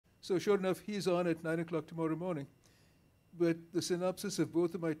So sure enough, he's on at 9 o'clock tomorrow morning. But the synopsis of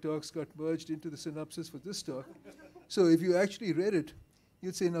both of my talks got merged into the synopsis for this talk. So if you actually read it,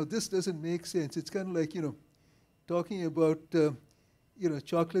 you'd say, now this doesn't make sense. It's kind of like, talking about,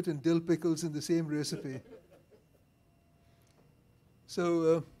 chocolate and dill pickles in the same recipe.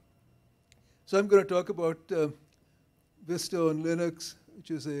 So I'm going to talk about VistA on Linux,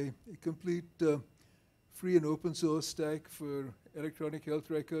 which is a complete free and open source stack for electronic health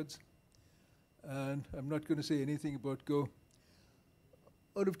records. And I'm not going to say anything about Go.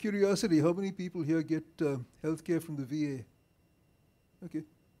 Out of curiosity, how many people here get healthcare from the VA? Okay,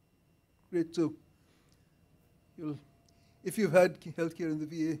 great. So if you've had healthcare in the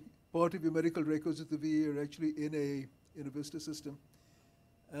VA, part of your medical records at the VA are actually in a VistA system.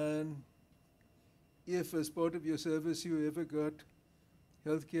 And if, as part of your service, you ever got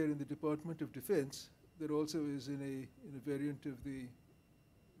healthcare in the Department of Defense, that also is in a variant of the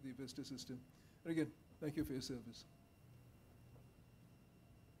VistA system. And again, thank you for your service.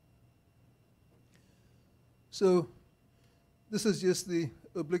 So this is just the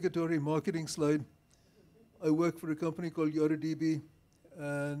obligatory marketing slide. I work for a company called YaraDB,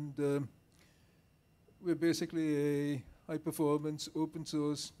 and we're basically a high-performance,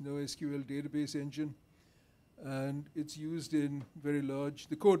 open-source, NoSQL database engine. And it's used in very large,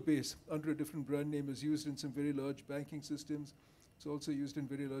 the code base under a different brand name is used in some very large banking systems. It's also used in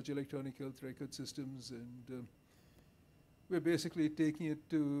very large electronic health record systems. And we're basically taking it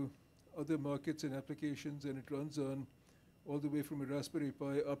to other markets and applications, and it runs on all the way from a Raspberry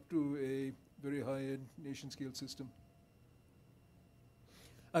Pi up to a very high-end nation-scale system.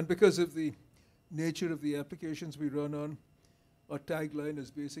 And because of the nature of the applications we run on, our tagline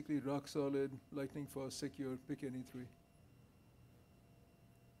is basically rock solid, lightning fast, secure, pick any three.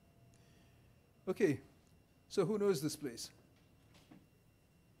 Okay, so who knows this place?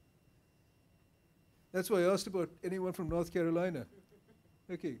 That's why I asked about anyone from North Carolina.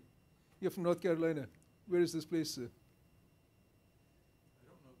 Okay, you're from North Carolina. Where is this place, sir? I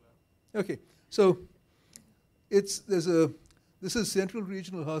don't know that. Okay, so this is Central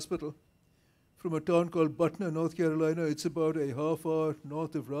Regional Hospital from a town called Butner, North Carolina. It's about a half hour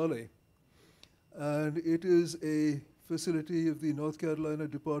north of Raleigh. And it is a facility of the North Carolina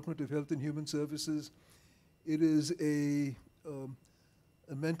Department of Health and Human Services. It is a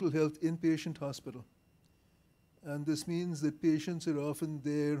mental health inpatient hospital. And this means that patients are often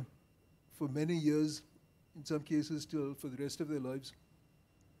there for many years, in some cases till for the rest of their lives.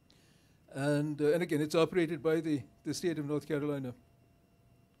 And again, it's operated by the state of North Carolina.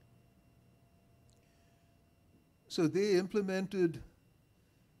 So they implemented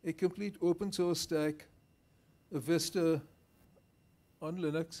a complete open source stack of VistA on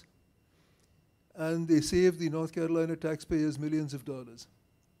Linux, and they saved the North Carolina taxpayers millions of dollars.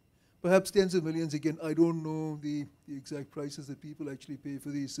 Perhaps tens of millions. Again, I don't know the exact prices that people actually pay for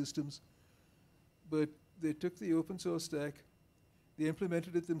these systems. But they took the open source stack, they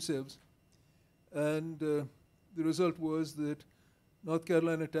implemented it themselves, and the result was that North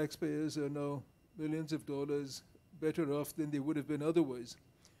Carolina taxpayers are now millions of dollars better off than they would have been otherwise.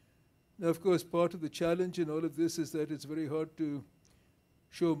 Now, of course, part of the challenge in all of this is that it's very hard to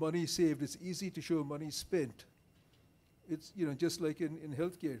show money saved. It's easy to show money spent. It's, just like in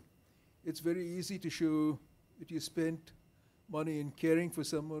healthcare. It's very easy to show that you spent money in caring for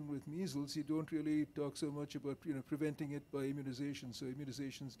someone with measles. You don't really talk so much about, preventing it by immunization. So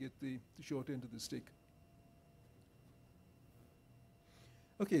immunizations get the short end of the stick.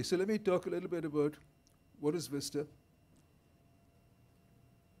 Okay, so let me talk a little bit about what is VistA.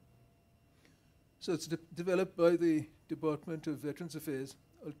 So it's developed by the Department of Veterans Affairs.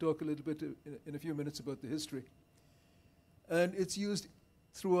 I'll talk a little bit in a few minutes about the history. And it's used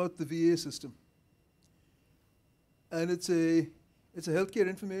throughout the VA system. And it's a healthcare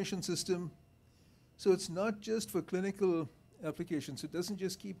information system. So it's not just for clinical applications. It doesn't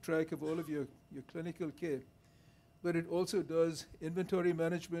just keep track of all of your clinical care, but it also does inventory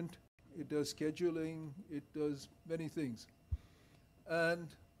management, it does scheduling, it does many things. And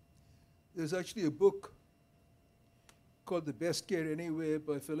there's actually a book called The Best Care Anywhere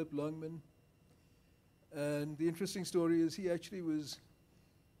by Philip Longman. And the interesting story is he actually was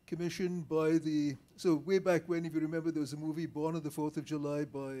commissioned by so way back when, if you remember, there was a movie, Born on the 4th of July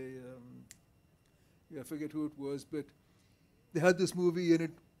by, I forget who it was, but they had this movie and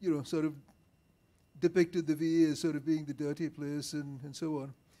it, sort of depicted the VA as sort of being the dirty place and so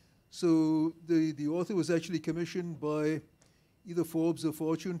on. So the author was actually commissioned by either Forbes or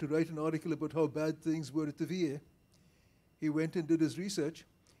Fortune to write an article about how bad things were at the VA. He went and did his research,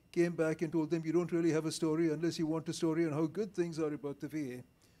 came back and told them, you don't really have a story unless you want a story on how good things are about the VA.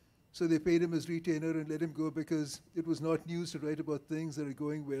 So they paid him as retainer and let him go because it was not news to write about things that are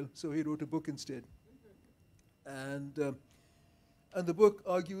going well. So he wrote a book instead. And the book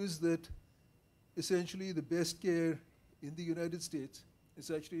argues that essentially the best care in the United States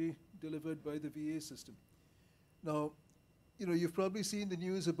is actually delivered by the VA system. Now, you've probably seen the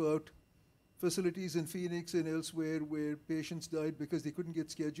news about facilities in Phoenix and elsewhere where patients died because they couldn't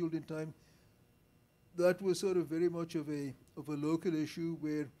get scheduled in time. That was sort of very much of a local issue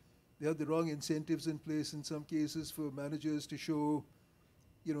where they had the wrong incentives in place in some cases for managers to show,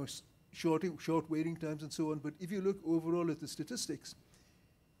 short waiting times and so on. But if you look overall at the statistics,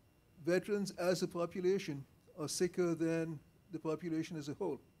 veterans as a population are sicker than the population as a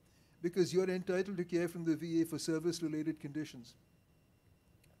whole because you're entitled to care from the VA for service-related conditions,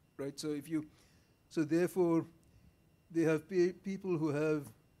 right? So therefore, they have people who have,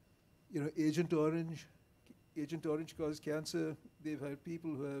 Agent Orange caused cancer. They've had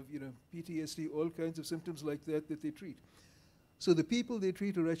people who have, PTSD, all kinds of symptoms like that they treat. So the people they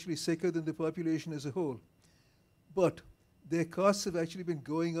treat are actually sicker than the population as a whole. But their costs have actually been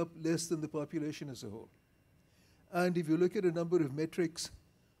going up less than the population as a whole. And if you look at a number of metrics,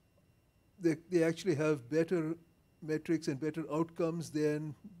 they actually have better metrics and better outcomes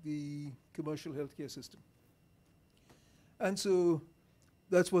than the commercial healthcare system. And so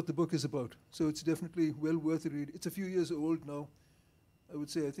that's what the book is about. So it's definitely well worth a read. It's a few years old now. I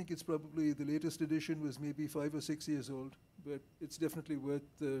would say I think it's probably the latest edition was maybe 5 or 6 years old, but it's definitely worth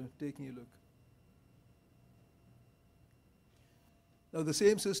taking a look. Now the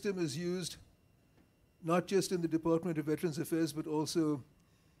same system is used not just in the Department of Veterans Affairs, but also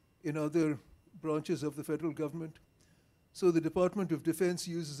in other branches of the federal government. So the Department of Defense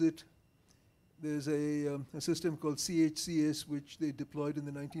uses it. There's a system called CHCS, which they deployed in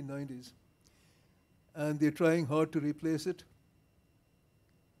the 1990s. And they're trying hard to replace it.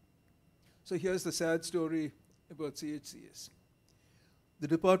 So here's the sad story about CHCS. The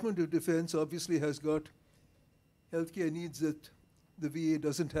Department of Defense obviously has got healthcare needs that the VA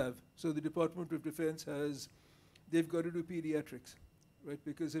doesn't have. So the Department of Defense they've got to do pediatrics, right?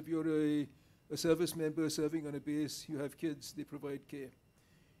 Because if you're a service member serving on a base, you have kids, they provide care.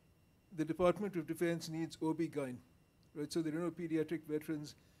 The Department of Defense needs OB-GYN, right? So there are no pediatric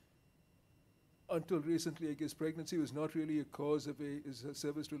veterans. Until recently, I guess pregnancy was not really a cause of a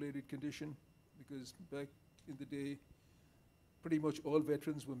service-related condition, because back in the day, pretty much all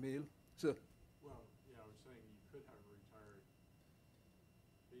veterans were male. So, well, yeah, I was saying you could have a retired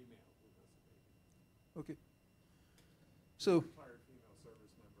female who has a baby. okay. So, Retired female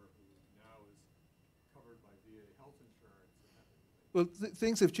service member who now is covered by VA health insurance and having a baby. well,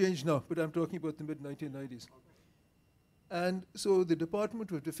 things have changed now, but I'm talking about the mid-1990s. Okay. And so the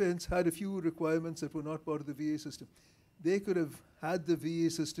Department of Defense had a few requirements that were not part of the VA system. They could have had the VA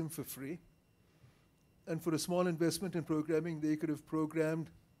system for free, and for a small investment in programming, they could have programmed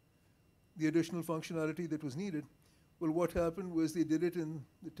the additional functionality that was needed. Well, what happened was they did it in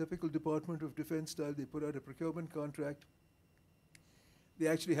the typical Department of Defense style. They put out a procurement contract. They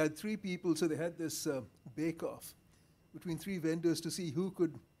actually had 3 people, so they had this bake-off between 3 vendors to see who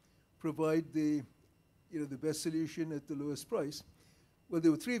could provide the best solution at the lowest price. Well,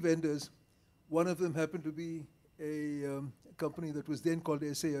 there were 3 vendors. One of them happened to be a company that was then called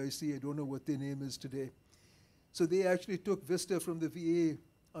SAIC. I don't know what their name is today. So they actually took VistA from the VA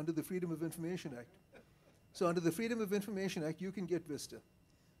under the Freedom of Information Act. So under the Freedom of Information Act, you can get VistA.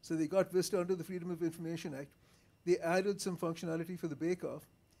 So they got VistA under the Freedom of Information Act. They added some functionality for the bake-off.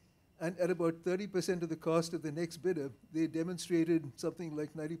 And at about 30% of the cost of the next bidder, they demonstrated something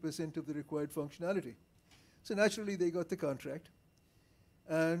like 90% of the required functionality. So naturally, they got the contract,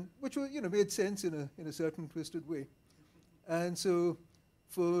 and which made sense in a certain twisted way. And so,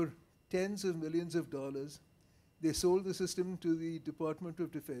 for tens of millions of dollars, they sold the system to the Department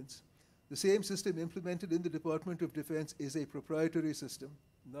of Defense. The same system implemented in the Department of Defense is a proprietary system,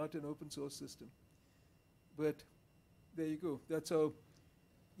 not an open source system. But there you go. That's how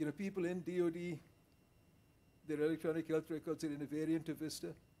people in DoD, their electronic health records are in a variant of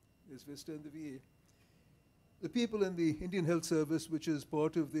VistA. There's VistA in the VA. The people in the Indian Health Service, which is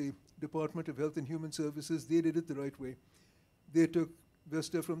part of the Department of Health and Human Services, they did it the right way. They took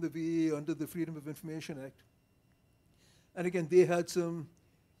VistA from the VA under the Freedom of Information Act. And again, they had some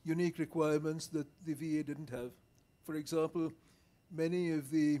unique requirements that the VA didn't have. For example, many of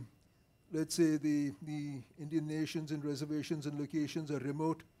the, let's say, the Indian nations and reservations and locations are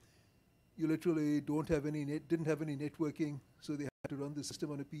remote. You literally didn't have any networking, so they had to run the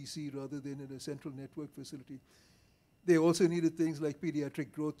system on a PC rather than in a central network facility. They also needed things like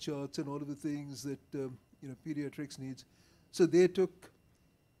pediatric growth charts and all of the things that pediatrics needs. So they took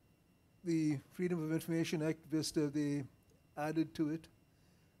the Freedom of Information Act, VistA, they added to it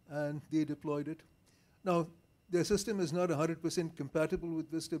and they deployed it. Now, their system is not 100% compatible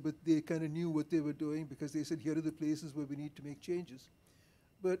with VistA, but they kind of knew what they were doing because they said, here are the places where we need to make changes.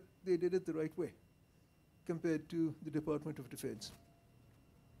 But they did it the right way compared to the Department of Defense.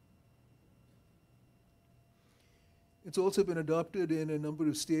 It's also been adopted in a number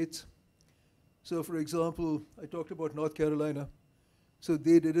of states. So for example, I talked about North Carolina. So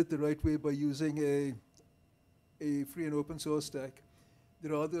they did it the right way by using a free and open source stack.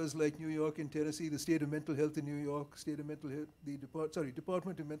 There are others like New York and Tennessee, the State of Mental Health in New York, State of Mental Health,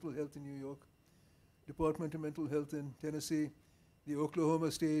 Department of Mental Health in New York, Department of Mental Health in Tennessee, the Oklahoma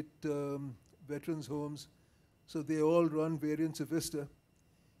State Veterans Homes. So they all run variants of VistA.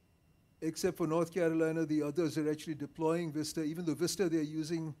 Except for North Carolina, the others are actually deploying VistA, even though VistA they're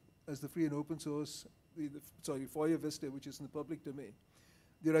using as the free and open source, FOIA VistA, which is in the public domain.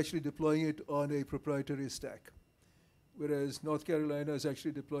 They're actually deploying it on a proprietary stack, whereas North Carolina has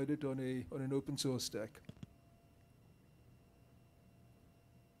actually deployed it on an open source stack.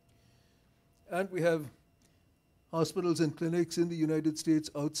 And we have hospitals and clinics in the United States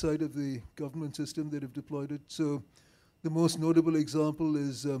outside of the government system that have deployed it. So the most notable example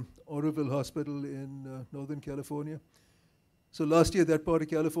is Oroville Hospital in Northern California. So last year, that part of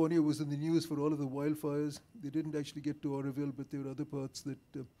California was in the news for all of the wildfires. They didn't actually get to Oroville, but there were other parts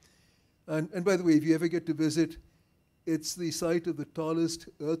that... and by the way, if you ever get to visit, it's the site of the tallest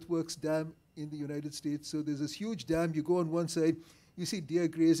earthworks dam in the United States. So there's this huge dam. You go on one side, you see deer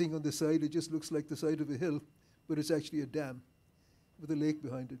grazing on the side. It just looks like the side of a hill, but it's actually a dam with a lake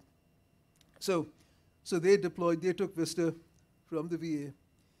behind it. So they took VistA from the VA,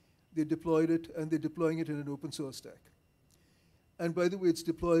 they deployed it, and they're deploying it in an open source stack. And by the way, it's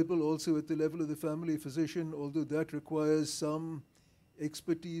deployable also at the level of the family physician, although that requires some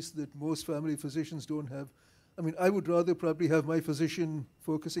expertise that most family physicians don't have. I mean, I would rather probably have my physician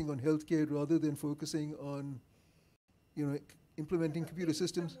focusing on healthcare rather than focusing on, implementing computer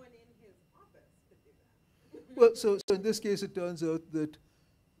systems. Someone in his office could do that. Well, so in this case, it turns out that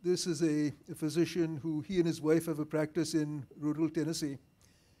this is a physician who he and his wife have a practice in rural Tennessee.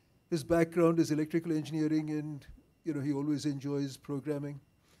 His background is electrical engineering, and he always enjoys programming.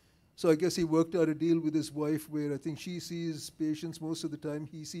 So I guess he worked out a deal with his wife where I think she sees patients most of the time.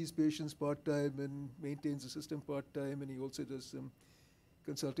 He sees patients part-time and maintains the system part-time, and he also does some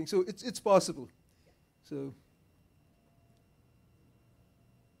consulting. So it's possible. So,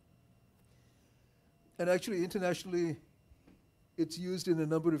 and actually internationally, it's used in a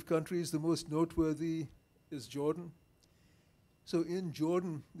number of countries. The most noteworthy is Jordan. So in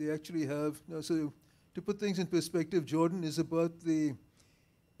Jordan, they actually have, so to put things in perspective, Jordan is about the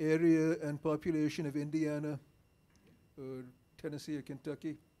area and population of Indiana or Tennessee or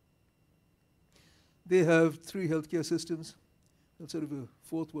Kentucky. They have 3 healthcare systems. That's sort of a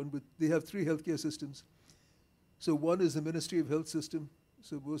fourth one, but they have 3 healthcare systems. So one is the Ministry of Health system.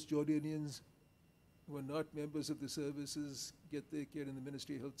 So most Jordanians who are not members of the services get their care in the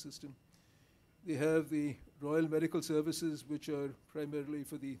Ministry of Health system. They have the Royal Medical Services, which are primarily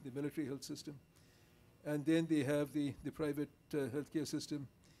for the military health system. And then they have the private healthcare system.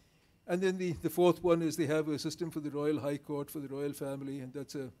 And then the fourth one is they have a system for the Royal High Court, for the royal family, and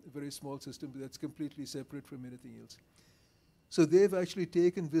that's a very small system, but that's completely separate from anything else. So they've actually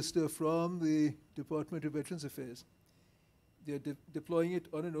taken VistA from the Department of Veterans Affairs. They're deploying it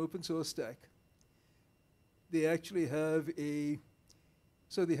on an open source stack. They actually have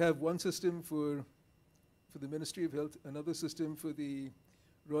so they have one system for the Ministry of Health, another system for the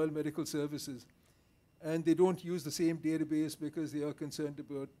Royal Medical Services. And they don't use the same database because they are concerned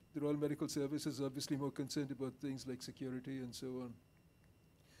about, the Royal Medical Services obviously more concerned about things like security and so on.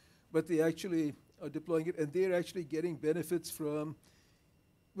 But they actually are deploying it, and they're actually getting benefits from,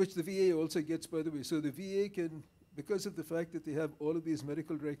 which the VA also gets, by the way. So the VA can, because of the fact that they have all of these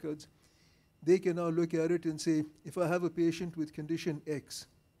medical records, they can now look at it and say, if I have a patient with condition X,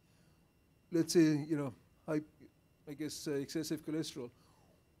 let's say, excessive cholesterol,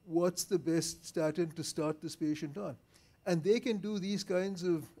 what's the best statin to start this patient on? And they can do these kinds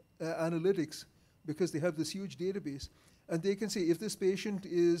of analytics because they have this huge database. And they can say, if this patient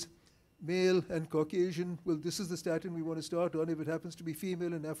is male and Caucasian, well, this is the statin we want to start on. If it happens to be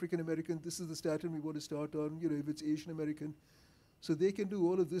female and African American, this is the statin we want to start on, if it's Asian American. So they can do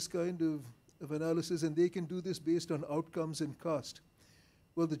all of this kind of analysis, and they can do this based on outcomes and cost.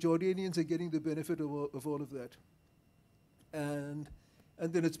 Well, the Jordanians are getting the benefit of all of that. And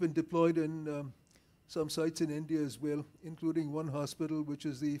then it's been deployed in some sites in India as well, including one hospital, which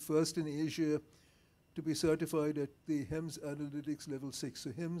is the first in Asia to be certified at the HIMSS Analytics Level 6. So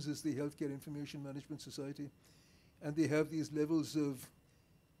HIMSS is the Healthcare Information Management Society, and they have these levels of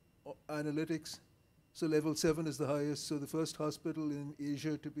analytics. So level 7 is the highest. So the first hospital in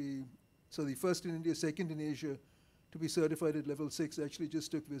Asia to be, so the first in India, second in Asia to be certified at level 6 actually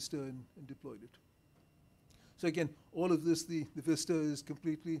just took VistA and deployed it. So again, all of this, the VistA is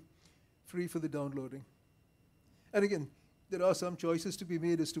completely free for the downloading. And again, there are some choices to be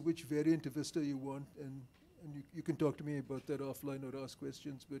made as to which variant of VistA you want, and you can talk to me about that offline or ask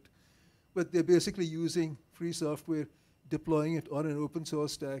questions, but they're basically using free software, deploying it on an open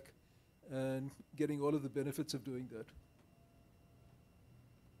source stack, and getting all of the benefits of doing that.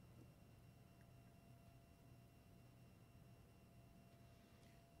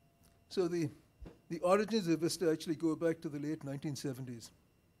 So the origins of VistA actually go back to the late 1970s.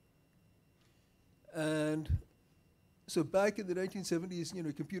 And so back in the 1970s,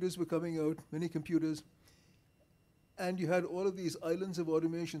 computers were coming out, many computers, and you had all of these islands of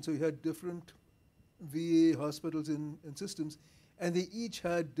automation. So you had different VA hospitals and systems, and they each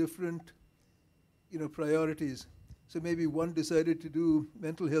had different priorities. So maybe one decided to do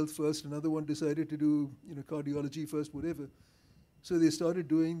mental health first, another one decided to do cardiology first, whatever. So they started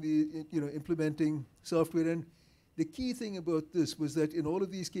doing implementing software. And the key thing about this was that in all of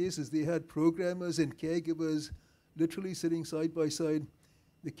these cases, they had programmers and caregivers literally sitting side by side.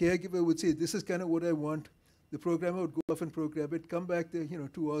 The caregiver would say, this is kind of what I want. The programmer would go off and program it, come back there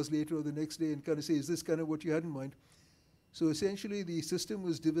 2 hours later or the next day and kind of say, is this kind of what you had in mind? So essentially, the system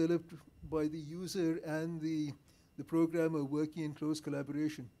was developed by the user and the programmer working in close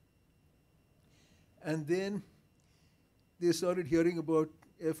collaboration. And then they started hearing about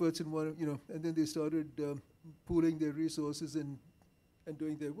efforts in one, and then they started pooling their resources and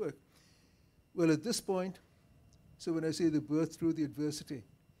doing their work. Well, at this point, so when I say the birth through the adversity,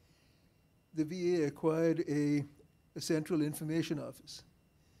 the VA acquired a central information office.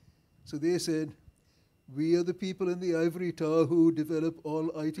 So they said, we are the people in the ivory tower who develop all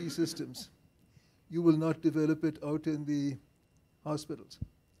IT systems. You will not develop it out in the hospitals.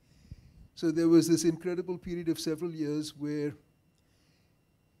 So there was this incredible period of several years where,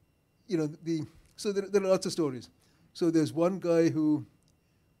 so there are lots of stories. So there's one guy who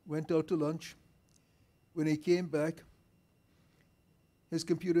went out to lunch. When he came back, his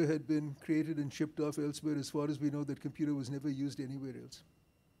computer had been created and shipped off elsewhere. As far as we know, that computer was never used anywhere else.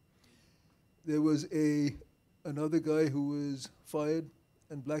 There was another guy who was fired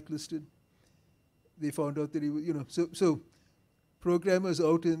and blacklisted. They found out that he was, so programmers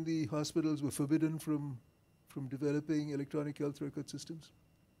out in the hospitals were forbidden from developing electronic health record systems.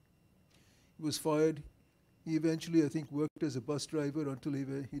 He was fired. He eventually, I think, worked as a bus driver until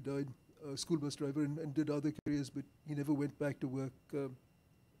he died, a school bus driver, and did other careers, but he never went back to work on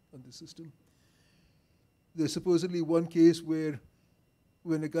the system. There's supposedly one case where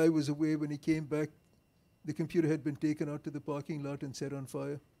when a guy was away, when he came back, the computer had been taken out to the parking lot and set on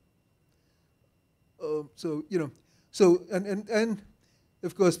fire. And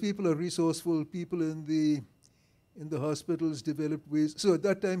of course, people are resourceful. People in the hospitals developed ways. So at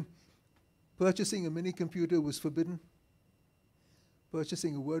that time, purchasing a mini computer was forbidden.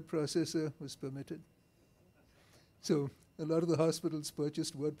 Purchasing a word processor was permitted. So a lot of the hospitals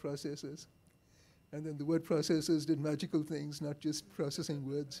purchased word processors. And then the word processors did magical things, not just processing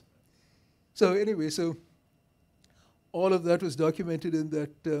words. So anyway, so all of that was documented in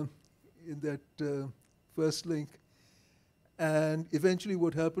that first link. And eventually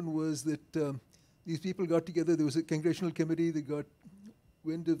what happened was that these people got together. There was a congressional committee that got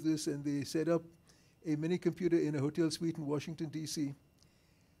wind of this, and they set up a mini computer in a hotel suite in Washington, D.C.,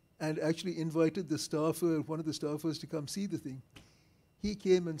 and actually invited the staffer, one of the staffers, to come see the thing. He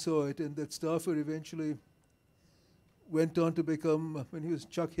came and saw it, and that staffer eventually went on to become, when he was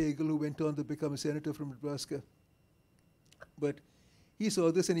Chuck Hagel, who went on to become a senator from Nebraska. But he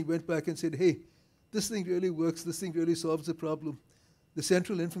saw this and he went back and said, hey, this thing really works, this thing really solves the problem. The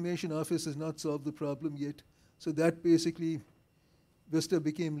Central Information Office has not solved the problem yet. So that basically, VistA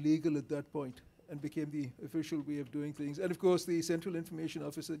became legal at that point and became the official way of doing things. And of course, the Central Information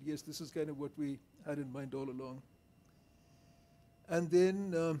Office said, yes, this is kind of what we had in mind all along. And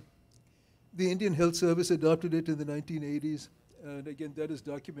then the Indian Health Service adopted it in the 1980s. And again, that is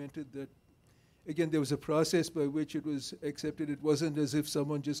documented that, again, there was a process by which it was accepted. It wasn't as if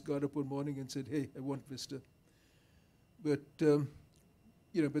someone just got up one morning and said, hey, I want VistA. But,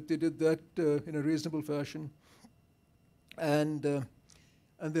 but they did that in a reasonable fashion. And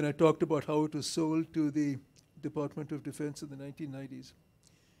then I talked about how it was sold to the Department of Defense in the 1990s.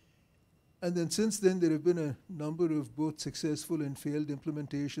 And then since then, there have been a number of both successful and failed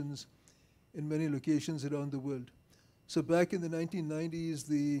implementations. in many locations around the world. So back in the 1990s,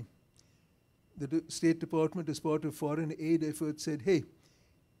 the State Department, as part of foreign aid efforts, said, hey,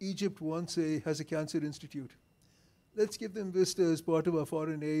 Egypt has a cancer institute. Let's give them VistA as part of our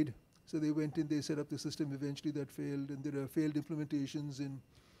foreign aid. So they went in, they set up the system. Eventually that failed, and there are failed implementations in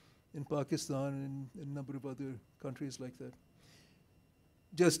Pakistan and a number of other countries like that.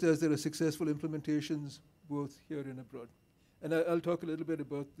 Just as there are successful implementations both here and abroad. And I'll talk a little bit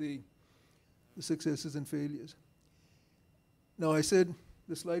about the successes and failures. Now, I said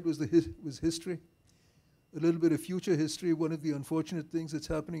the slide was history. A little bit of future history. One of the unfortunate things that's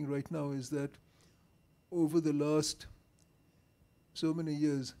happening right now is that over the last so many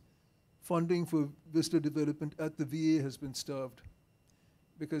years, funding for VistA development at the VA has been starved,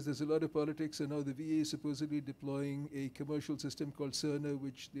 because there's a lot of politics, and now the VA is supposedly deploying a commercial system called Cerner,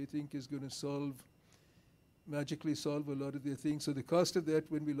 which they think is going to magically solve a lot of their things. So the cost of that,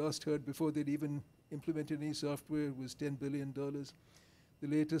 when we last heard, before they'd even implemented any software, was $10 billion. The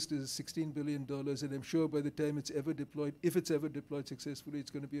latest is $16 billion, and I'm sure by the time it's ever deployed, if it's ever deployed successfully,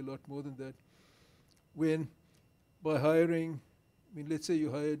 it's going to be a lot more than that. When by hiring, I mean, let's say you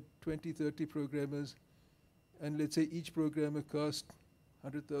hired 20, 30 programmers, and let's say each programmer cost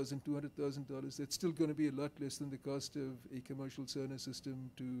 $100,000, $200,000, that's still going to be a lot less than the cost of a commercial Cerner system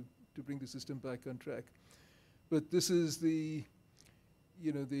to bring the system back on track. But this is the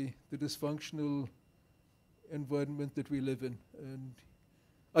dysfunctional environment that we live in. And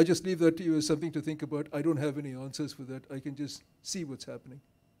I just leave that to you as something to think about. I don't have any answers for that. I can just see what's happening.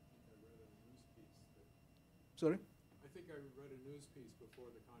 Sorry? I think I read a news piece before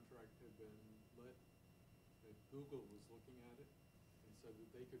the contract had been let, that Google was looking at it and said that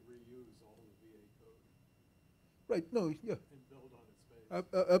they could reuse all the VA code. Right, no, yeah. And build on its base.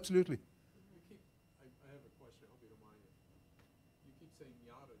 Absolutely. I have a question, I hope you don't mind it. You keep saying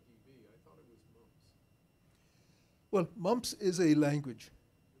Yada DB, I thought it was MUMPS. Well, MUMPS is a language.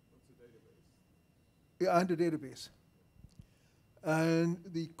 What's a database? Yeah, and a database. And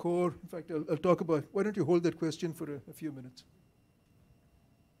the core, in fact, I'll talk about, why don't you hold that question for a few minutes?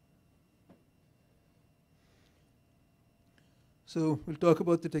 So we'll talk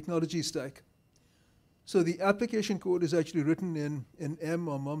about the technology stack. So the application code is actually written in M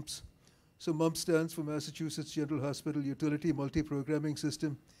or MUMPS. So MUMPS stands for Massachusetts General Hospital Utility Multi-Programming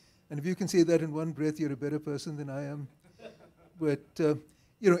System. And if you can say that in one breath, you're a better person than I am. But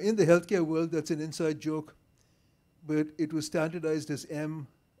in the healthcare world, that's an inside joke. But it was standardized as M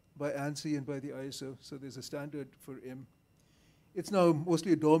by ANSI and by the ISO, so there's a standard for M. It's now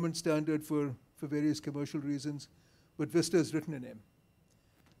mostly a dormant standard for various commercial reasons, but VistA is written in M.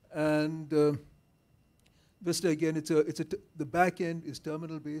 And VistA, again, the back end is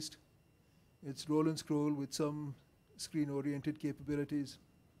terminal-based. It's roll and scroll with some screen-oriented capabilities.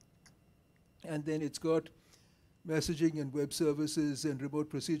 And then it's got messaging and web services and remote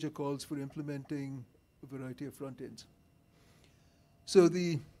procedure calls for implementing a variety of front ends. So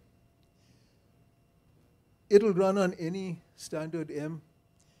it'll run on any standard M,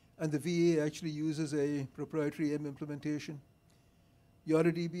 and the VA actually uses a proprietary M implementation.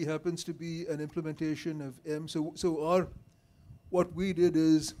 YadaDB happens to be an implementation of M. So what we did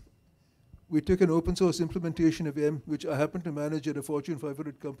is we took an open source implementation of M, which I happen to manage at a Fortune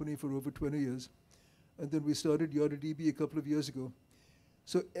 500 company for over 20 years. And then we started YadaDB a couple of years ago.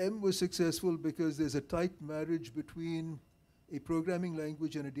 So M was successful because there's a tight marriage between a programming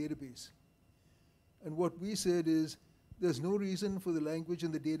language and a database. And what we said is there's no reason for the language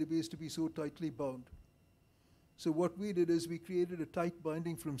and the database to be so tightly bound. So what we did is we created a tight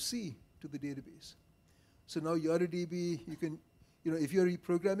binding from C to the database. So now YadaDB, you can, if you're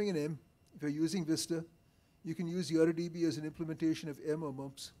programming in M, if you're using VistA, you can use YadaDB as an implementation of M or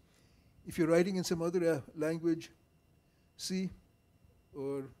MUMPS. If you're writing in some other language, C,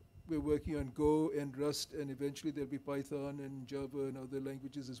 or we're working on Go and Rust, and eventually there'll be Python and Java and other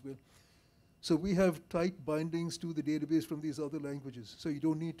languages as well. So we have tight bindings to the database from these other languages. So you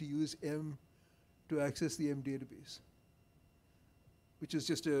don't need to use M to access the M database, which is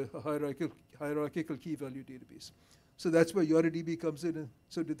just a hierarchical key value database. So that's where YadaDB comes in. And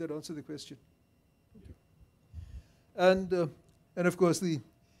so did that answer the question? Okay. And of course, the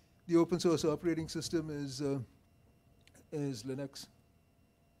open source operating system is Linux.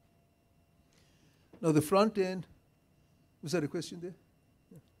 Now the front end, was that a question there?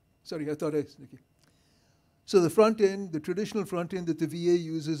 Yeah. Sorry, I thought okay. So the front end, the traditional front end that the VA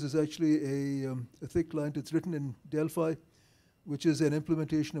uses is actually a thick client. It's written in Delphi, which is an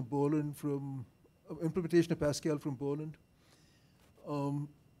implementation of Pascal from Borland.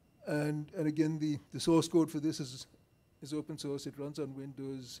 And again, the source code for this is open source. It runs on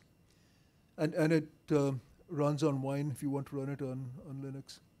Windows. And it runs on Wine if you want to run it on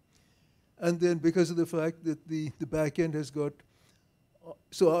Linux. And then because of the fact that the backend has got,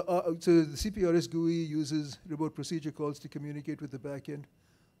 so the CPRS GUI uses remote procedure calls to communicate with the backend.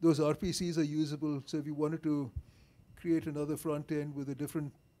 Those RPCs are usable, so if you wanted to create another front end with a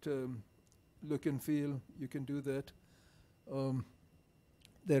different look and feel, you can do that.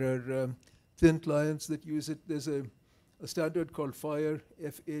 There are thin clients that use it. There's a standard called FHIR,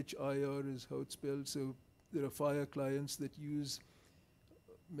 F-H-I-R is how it's spelled. So there are FHIR clients that use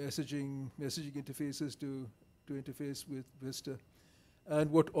messaging interfaces to interface with VistA.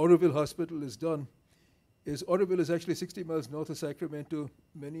 And what Oroville Hospital has done is Oroville is actually 60 miles north of Sacramento.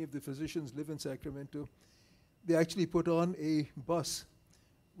 Many of the physicians live in Sacramento. They actually put on a bus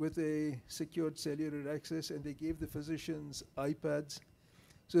with a secured cellular access, and they gave the physicians iPads.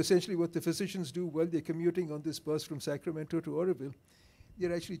 So essentially what the physicians do while they're commuting on this bus from Sacramento to Oroville,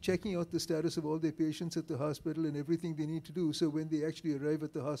 they're actually checking out the status of all their patients at the hospital and everything they need to do. So when they actually arrive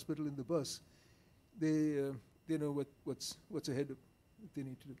at the hospital in the bus, they know what's ahead of what they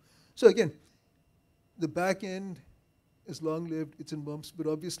need to do. So again, the back end is long-lived, it's in bumps, but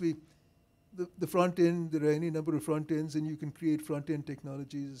obviously the front end, there are any number of front ends, and you can create front-end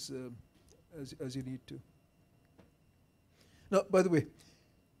technologies as you need to. Now, by the way,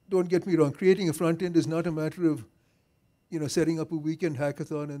 don't get me wrong, creating a front end is not a matter of setting up a weekend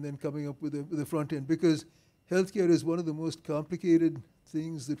hackathon and then coming up with a front end, because healthcare is one of the most complicated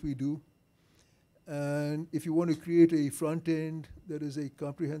things that we do. And if you want to create a front end that is a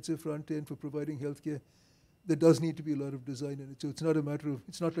comprehensive front end for providing healthcare, there does need to be a lot of design in it. So it's not a matter of,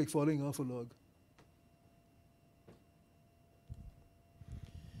 it's not like falling off a log.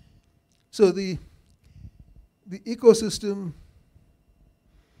 So the ecosystem,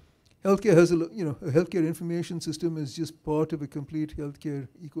 healthcare has a healthcare information system is just part of a complete healthcare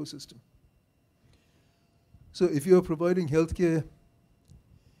ecosystem. So if you're providing healthcare,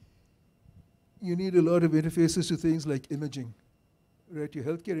 you need a lot of interfaces to things like imaging, right? Your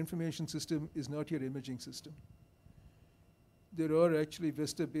healthcare information system is not your imaging system. There are actually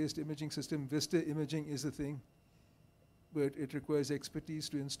VistA-based imaging systems. VistA imaging is a thing, but it requires expertise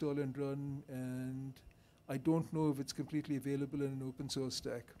to install and run, and I don't know if it's completely available in an open source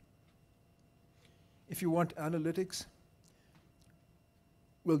stack. If you want analytics,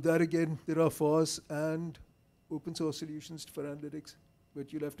 well, that again, there are FOSS and open source solutions for analytics,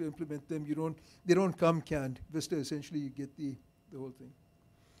 but you'll have to implement them. They don't come canned. VistA, essentially, you get the whole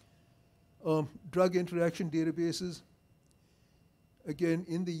thing. Drug interaction databases, again,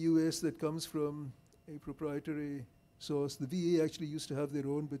 in the US, that comes from a proprietary source. The VA actually used to have their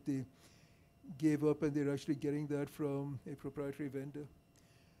own, but they gave up, and they're actually getting that from a proprietary vendor.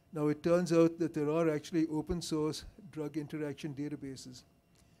 Now, it turns out that there are actually open source drug interaction databases.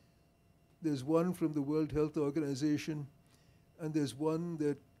 There's one from the World Health Organization, and there's one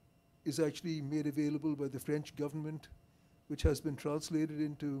that is actually made available by the French government, which has been translated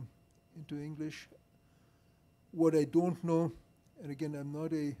into English. What I don't know, and again, I'm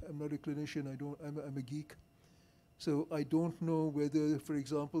not a clinician, I'm a geek. So I don't know whether, for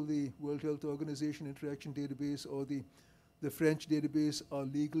example, the World Health Organization interaction database or the French database are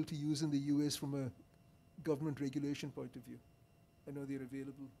legal to use in the US from a government regulation point of view. I know they're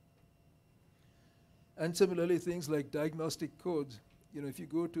available. And similarly, things like diagnostic codes. If you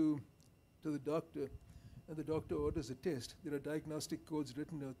go to the doctor and the doctor orders a test, there are diagnostic codes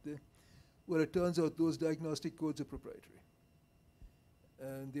written out there. Well, it turns out those diagnostic codes are proprietary,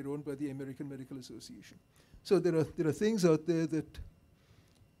 and they're owned by the American Medical Association. So there are things out there that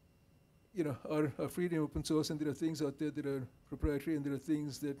are free and open source, and there are things out there that are proprietary, and there are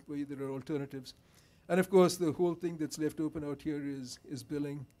things that there are alternatives. And of course, the whole thing that's left open out here is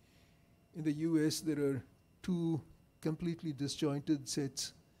billing. In the US, there are two completely disjointed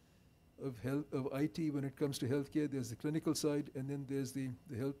sets of IT when it comes to healthcare. There's the clinical side, and then there's the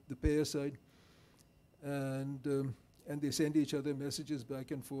payer side. And they send each other messages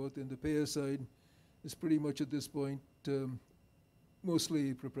back and forth, and the payer side is pretty much at this point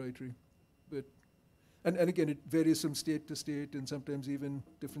mostly proprietary. And again, it varies from state to state, and sometimes even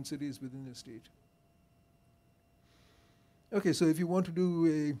different cities within a state. Okay, so if you want to do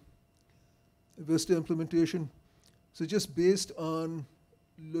a VistA implementation, so just based on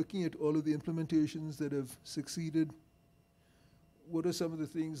looking at all of the implementations that have succeeded, what are some of the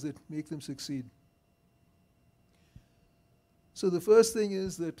things that make them succeed? So the first thing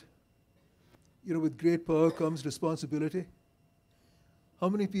is that, with great power comes responsibility. How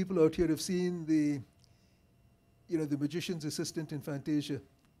many people out here have seen the magician's assistant in Fantasia?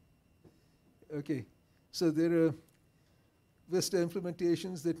 Okay, so there are VistA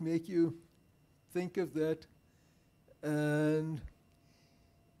implementations that make you think of that. And,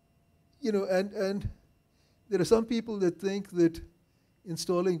 you know, and there are some people that think that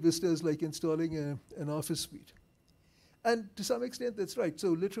installing VistA is like installing an office suite. And to some extent, that's right. So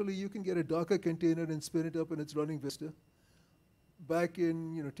literally, you can get a Docker container and spin it up, and it's running VistA. Back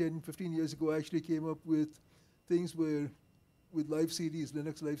in 10, 15 years ago, I actually came up with things where, with live CDs,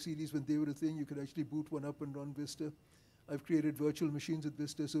 Linux live CDs, when they were a thing, you could actually boot one up and run VistA. I've created virtual machines with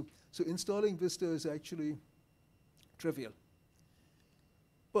VistA. So installing VistA is actually trivial.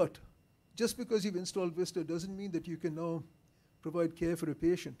 But just because you've installed VistA doesn't mean that you can now provide care for a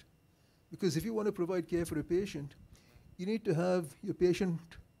patient. Because if you want to provide care for a patient, you need to have your patient,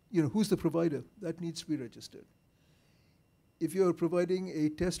 who's the provider? That needs to be registered. If you're providing a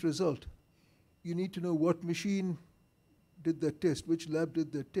test result, you need to know what machine did that test, which lab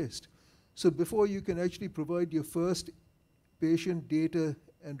did that test. So before you can actually provide your first patient data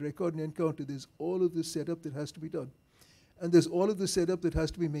and record and encounter, there's all of this setup that has to be done. And there's all of this setup that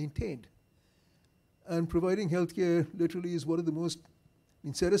has to be maintained. And providing healthcare literally is one of the most,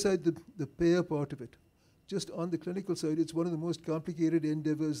 set aside the payer part of it. Just on the clinical side, it's one of the most complicated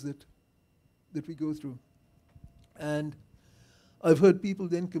endeavors that we go through. And I've heard people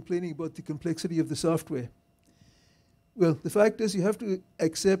then complaining about the complexity of the software. Well, the fact is you have to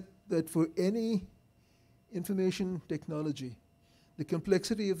accept that for any information technology, the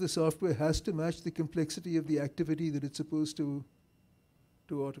complexity of the software has to match the complexity of the activity that it's supposed to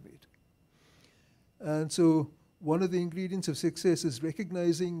automate. And so one of the ingredients of success is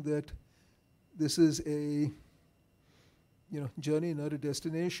recognizing that this is a journey, not a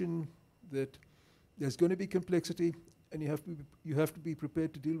destination, that there's going to be complexity, and you have to be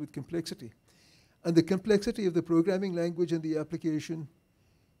prepared to deal with complexity. And the complexity of the programming language and the application,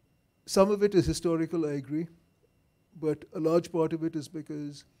 some of it is historical, I agree, but a large part of it is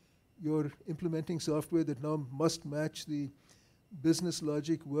because you're implementing software that now must match the business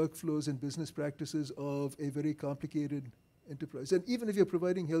logic, workflows, and business practices of a very complicated enterprise. And even if you're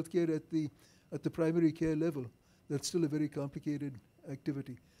providing healthcare at the primary care level, that's still a very complicated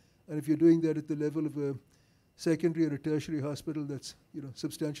activity. And if you're doing that at the level of a secondary or a tertiary hospital, that's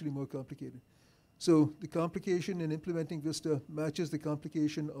substantially more complicated. So the complication in implementing VistA matches the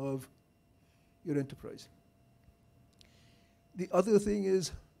complication of your enterprise. The other thing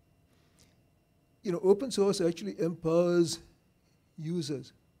is, open source actually empowers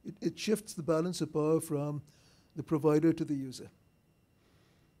users. It shifts the balance of power from the provider to the user.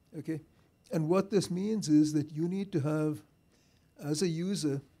 Okay? And what this means is that you need to have, as a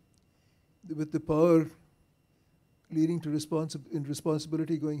user, with the power leading to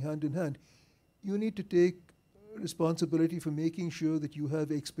responsibility going hand in hand, you need to take responsibility for making sure that you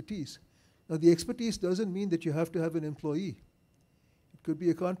have expertise. Now, the expertise doesn't mean that you have to have an employee. It could be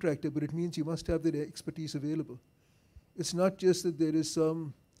a contractor, but it means you must have that expertise available. It's not just that there is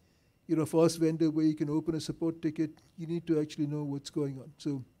some, FOSS vendor where you can open a support ticket. You need to actually know what's going on.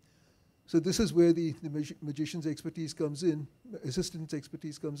 So this is where the magician's expertise comes in, assistant's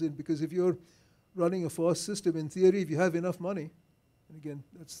expertise comes in, because if you're running a FOSS system, in theory, if you have enough money, and again,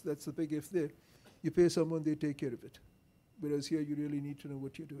 that's the big if there, you pay someone, they take care of it. Whereas here, you really need to know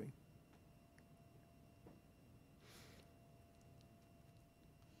what you're doing.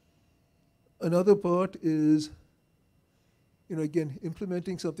 Another part is, again,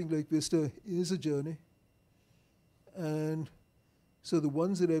 implementing something like VistA is a journey. And so the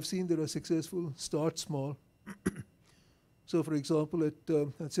ones that I've seen that are successful start small. So for example,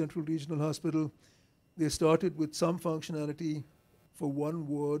 at Central Regional Hospital, they started with some functionality for one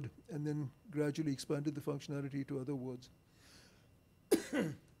ward and then gradually expanded the functionality to other wards.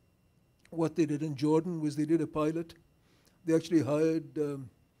 What they did in Jordan was they did a pilot. They actually hired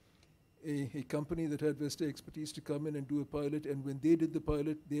a company that had VistA expertise to come in and do a pilot. And when they did the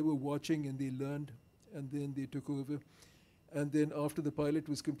pilot, they were watching and they learned, and then they took over. And then after the pilot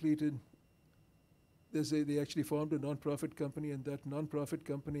was completed, they actually formed a nonprofit company, and that nonprofit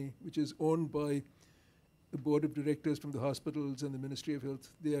company, which is owned by the board of directors from the hospitals and the Ministry of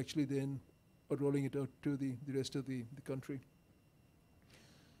Health, they actually then are rolling it out to the rest of the country.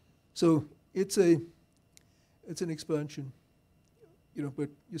 So it's an expansion, but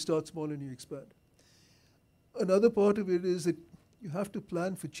you start small and you expand. Another part of it is that you have to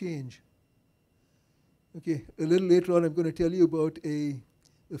plan for change. Okay, a little later on, I'm going to tell you about a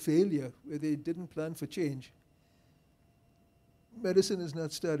failure where they didn't plan for change. Medicine is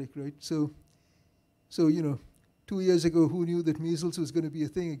not static, right? So 2 years ago, who knew that measles was going to be a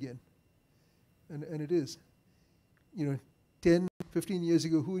thing again? And it is. 10, 15 years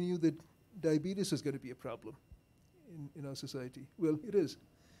ago, who knew that diabetes was going to be a problem in our society? Well, it is.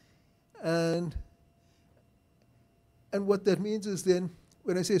 And what that means is then,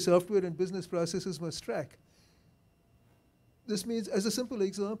 when I say software and business processes must track, this means, as a simple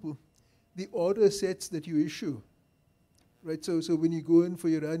example, the order sets that you issue, right? So when you go in for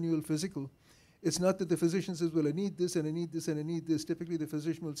your annual physical, it's not that the physician says, well, I need this and I need this and I need this. Typically, the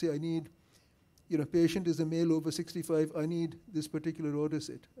physician will say, I need, patient is a male over 65, I need this particular order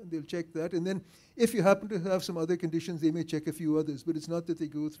set. And they'll check that. And then if you happen to have some other conditions, they may check a few others. But it's not that they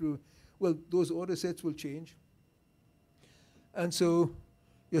go through, well, those order sets will change. And so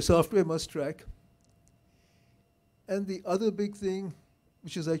your software must track. And the other big thing,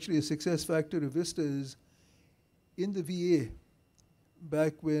 which is actually a success factor of VistA, is in the VA,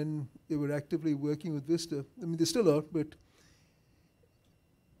 back when they were actively working with VistA, I mean, they still are, but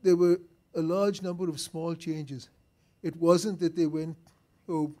there were a large number of small changes. It wasn't that they went,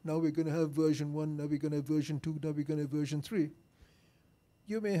 oh, now we're going to have version 1, now we're going to have version 2, now we're going to have version 3.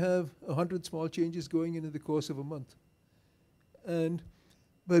 You may have 100 small changes going in the course of a month. And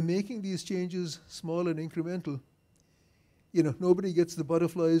by making these changes small and incremental, nobody gets the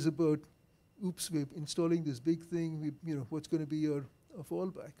butterflies about, oops, we're installing this big thing, what's going to be our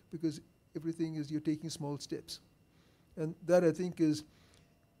fallback? Because everything is, you're taking small steps. And that, I think, is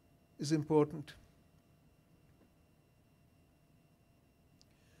important.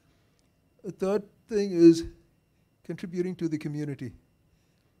 A third thing is contributing to the community.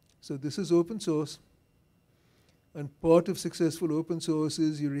 So this is open source. And part of successful open source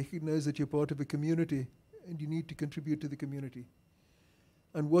is you recognize that you're part of a community and you need to contribute to the community.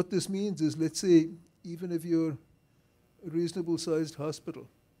 And what this means is, let's say, even if you're a reasonable sized hospital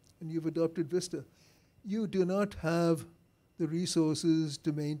and you've adopted VistA, you do not have the resources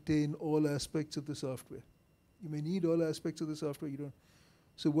to maintain all aspects of the software. You may need all aspects of the software, you don't.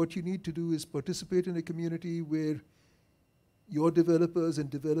 So what you need to do is participate in a community where your developers and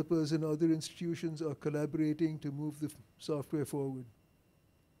developers in other institutions are collaborating to move the software forward.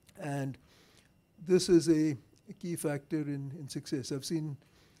 And this is a key factor in success. I've seen,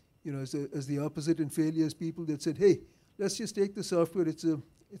 as the opposite in failures, people that said, hey, let's just take the software, it's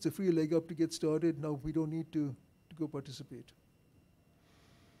a free leg up to get started, now we don't need to go participate.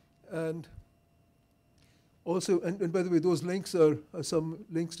 And also, and by the way, those links are some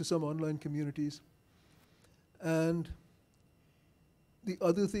links to some online communities. And the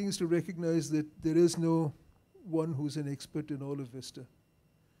other thing is to recognize that there is no one who's an expert in all of VistA.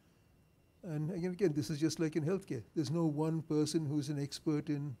 And again, this is just like in healthcare. There's no one person who's an expert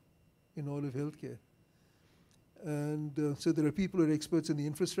in all of healthcare. And so there are people who are experts in the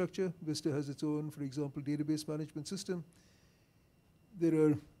infrastructure. VistA has its own, for example, database management system. There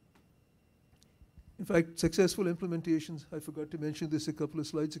are, in fact, successful implementations. I forgot to mention this a couple of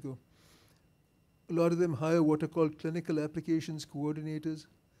slides ago. A lot of them hire what are called clinical applications coordinators.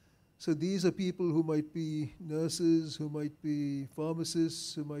 So these are people who might be nurses, who might be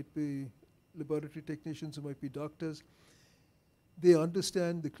pharmacists, who might be laboratory technicians, who might be doctors. They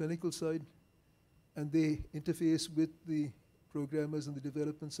understand the clinical side, and they interface with the programmers on the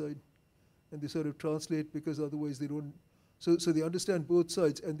development side, and they sort of translate, because otherwise they don't. So they understand both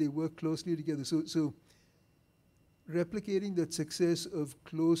sides, and they work closely together. So replicating that success of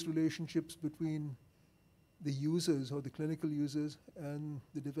close relationships between the users or the clinical users and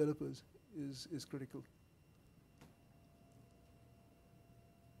the developers is critical.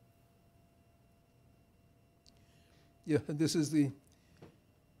 Yeah, and this is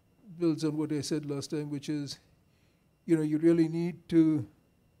builds on what I said last time, which is, you really need to,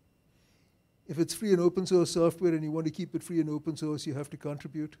 if it's free and open source software and you want to keep it free and open source, you have to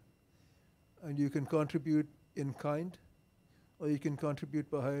contribute. And you can contribute in kind, or you can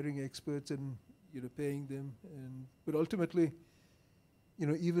contribute by hiring experts and paying them. But ultimately,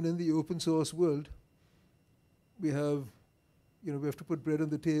 even in the open source world, we have to put bread on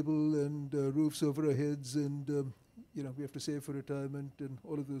the table and roofs over our heads, and we have to save for retirement and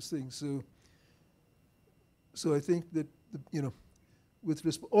all of those things. So I think that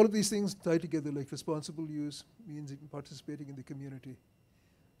with all of these things tie together, like responsible use means participating in the community.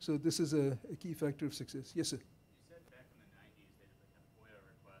 So this is a key factor of success. Yes, sir. You said back in the 90s they did like a FOIA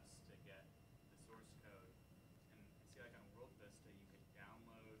request to get the source code. And I see like on World Vista you could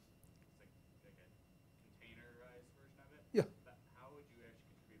download, it's like a containerized version of it. Yeah. But how would you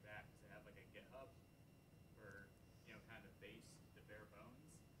actually contribute back? Does it have like a GitHub for, kind of the base, the bare bones?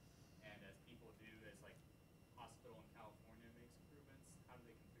 And as people do, as like hospital in California makes improvements, how do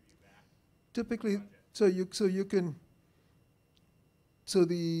they contribute back? Typically, so you can. So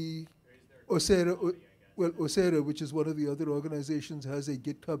the Osera, Osera, which is one of the other organizations, has a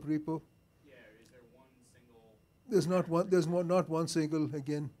GitHub repo. Yeah, is there one single? There's not one single.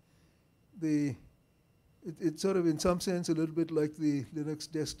 Again, it's sort of in some sense a little bit like the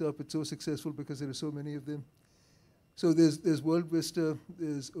Linux desktop. It's so successful because there are so many of them. So there's World Vista,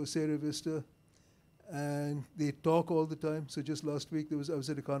 there's Osera Vista, and they talk all the time. So just last week I was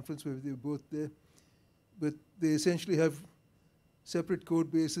at a conference where they were both there, but they essentially have separate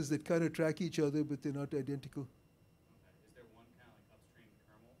code bases that kind of track each other, but they're not identical. Okay. Is there one kind of like upstream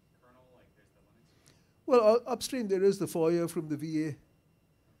kernel like there's the Linux? Well, upstream there is the FOIA from the VA,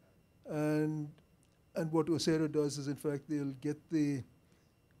 Okay. and what Osera does is, in fact, they'll get the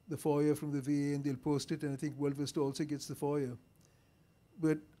FOIA from the VA and they'll post it, and I think World Vista also gets the FOIA.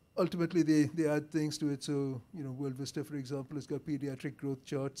 But ultimately they add things to it. So, World Vista, for example, has got pediatric growth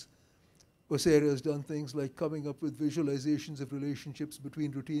charts. Osera has done things like coming up with visualizations of relationships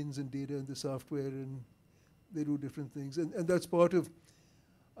between routines and data in the software, and they do different things. And that's part of,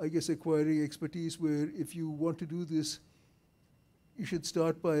 I guess, acquiring expertise, where if you want to do this, you should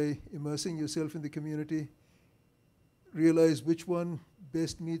start by immersing yourself in the community, realize which one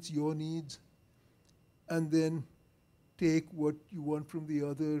best meets your needs, and then take what you want from the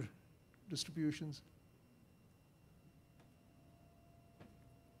other distributions.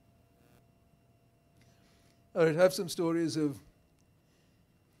 All right, I have some stories of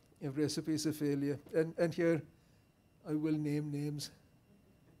recipes of failure. And here I will name names.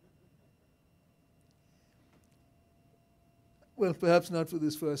 Well, perhaps not for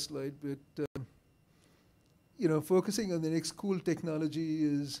this first slide, but focusing on the next cool technology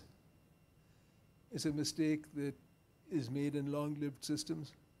is a mistake that is made in long-lived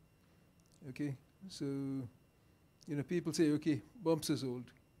systems. Okay, so people say, okay, mumps is old.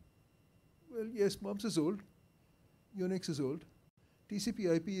 Well, yes, mumps is old. Unix is old.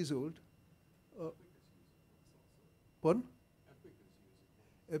 TCP/IP is old. Pardon?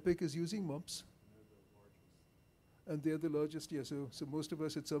 Epic is using mumps. And they're the largest, yeah. So most of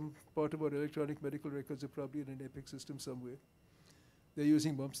us at some part of our electronic medical records are probably in an Epic system somewhere. They're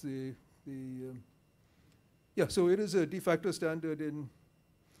using mumps. Yeah, so it is a de facto standard in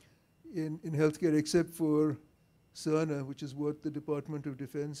healthcare, except for Cerner, which is what the Department of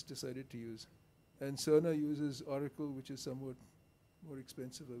Defense decided to use. And Cerner uses Oracle, which is somewhat more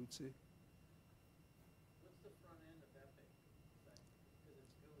expensive, I would say. What's the front end of Epic? Because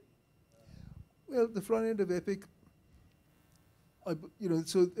it's really... Well, the front end of Epic,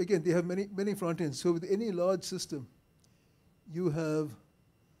 so again, they have many front ends. So with any large system, you have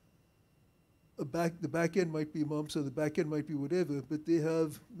the back end might be mumps, or the back end might be whatever, but they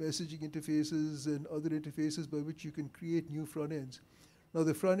have messaging interfaces and other interfaces by which you can create new front ends. Now,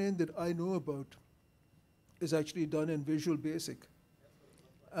 the front end that I know about is actually done in Visual Basic.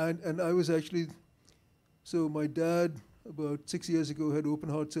 And I was actually, so my dad, about 6 years ago, had open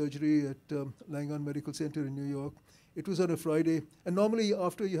heart surgery at Langhorne Medical Center in New York. It was on a Friday. And normally,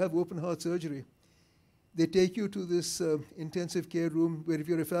 after you have open heart surgery, they take you to this intensive care room where if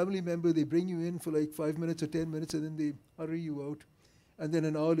you're a family member, they bring you in for like 5 minutes or 10 minutes, and then they hurry you out. And then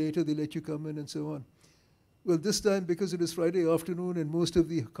an hour later, they let you come in and so on. Well, this time, because it was Friday afternoon and most of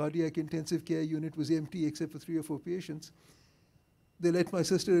the cardiac intensive care unit was empty except for 3 or 4 patients, they let my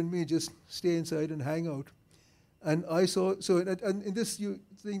sister and me just stay inside and hang out. And I saw, and in this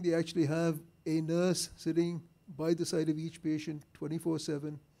thing, they actually have a nurse sitting by the side of each patient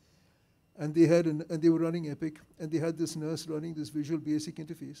 24/7. And they were running Epic, and they had this nurse running this Visual Basic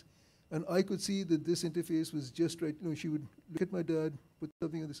interface. And I could see that this interface was just right. She would look at my dad, put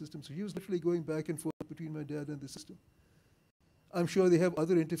something on the system. So she was literally going back and forth between my dad and the system. I'm sure they have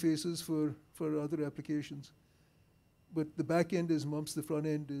other interfaces for other applications. But the back end is mumps, the front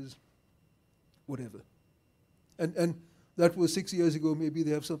end is whatever. And that was 6 years ago. Maybe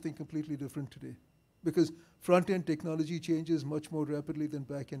they have something completely different today. Because front-end technology changes much more rapidly than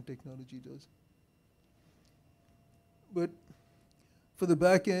back-end technology does. But for the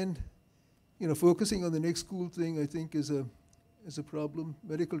back end, focusing on the next cool thing, I think, is a problem.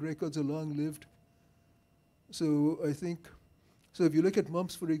 Medical records are long-lived. So I think, if you look at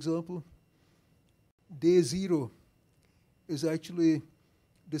mumps, for example, day 0 is actually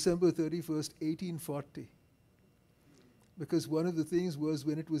December 31st, 1840. Because one of the things was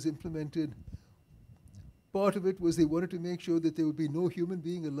when it was implemented, part of it was they wanted to make sure that there would be no human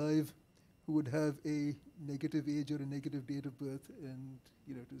being alive who would have a negative age or a negative date of birth. And,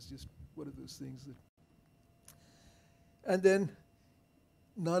 it was just one of those things that... And then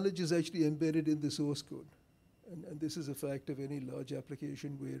knowledge is actually embedded in the source code. And this is a fact of any large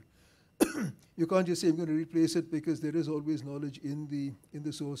application where you can't just say, I'm going to replace it, because there is always knowledge in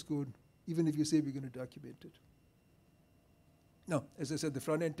the source code, even if you say we're going to document it. Now, as I said, the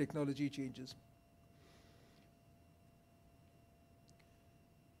front-end technology changes.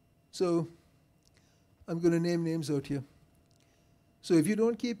 So I'm going to name names out here. So if you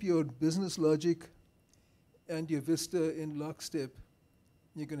don't keep your business logic and your VistA in lockstep,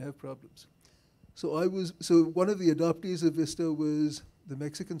 you're going to have problems. So one of the adoptees of VistA was the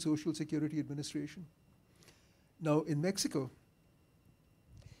Mexican Social Security Administration. Now in Mexico,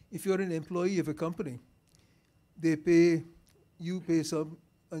 if you're an employee of a company, you pay some,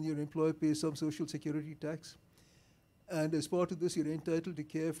 and your employer pays some Social Security tax. And as part of this, you're entitled to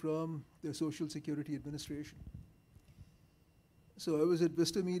care from the Social Security Administration. So I was at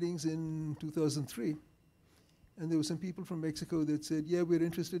VistA meetings in 2003, and there were some people from Mexico that said, yeah, we're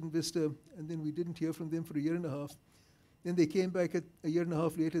interested in VistA, and then we didn't hear from them for a year and a half. Then they came back a year and a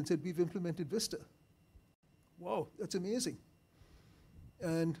half later and said, we've implemented VistA. Wow, that's amazing.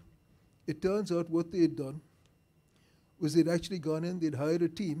 And it turns out what they had done was they'd actually gone in, they'd hired a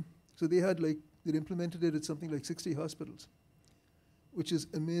team. So they'd implemented it at something like 60 hospitals, which is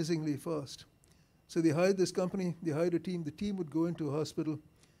amazingly fast. So they hired this company, they hired a team. The team would go into a hospital,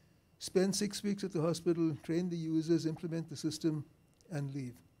 spend 6 weeks at the hospital, train the users, implement the system, and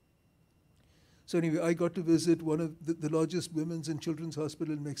leave. So anyway, I got to visit one of the largest women's and children's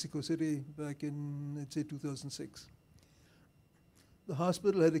hospital in Mexico City back in, let's say, 2006. The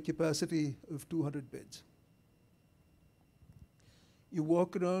hospital had a capacity of 200 beds. You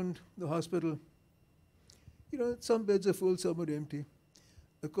walk around the hospital, some beds are full, some are empty.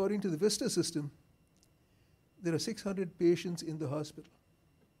 According to the VistA system, there are 600 patients in the hospital.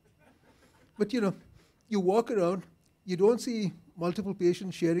 But you walk around, you don't see multiple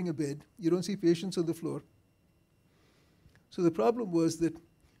patients sharing a bed, you don't see patients on the floor. So the problem was that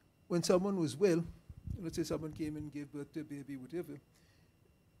when someone was well, let's say someone came and gave birth to a baby, whatever,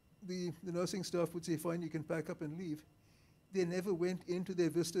 the nursing staff would say, fine, you can pack up and leave. They never went into their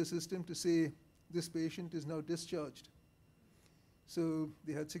VistA system to say, this patient is now discharged. So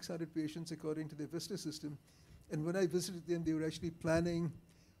they had 600 patients according to their VistA system. And when I visited them, they were actually planning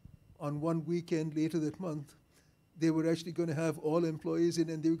on one weekend later that month, they were actually going to have all employees in,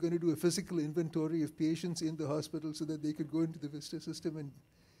 and they were going to do a physical inventory of patients in the hospital so that they could go into the VistA system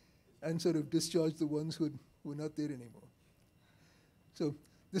and sort of discharge the ones who were not there anymore. So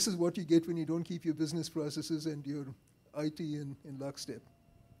this is what you get when you don't keep your business processes and your IT in lockstep.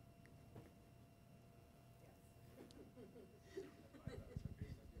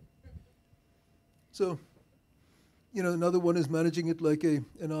 So, another one is managing it like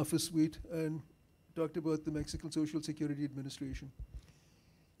an office suite, and talked about the Mexican Social Security Administration.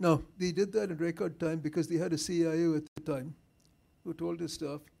 Now, they did that in record time because they had a CIO at the time who told his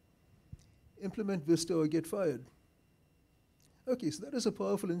staff, implement VistA or get fired. Okay, so that is a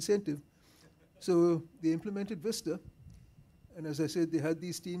powerful incentive. So they implemented VistA, and as I said, they had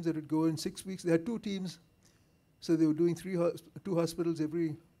these teams that would go in 6 weeks. They had 2 teams, so they were doing 2 hospitals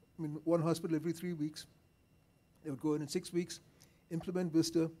one hospital every 3 weeks. They would go in 6 weeks, implement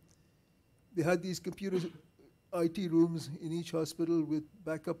VistA. They had these computers, IT rooms in each hospital with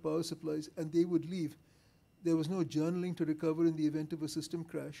backup power supplies, and they would leave. There was no journaling to recover in the event of a system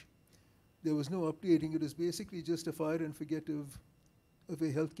crash. There was no updating. It was basically just a fire and forget of a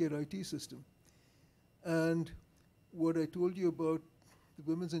healthcare IT system. And what I told you about the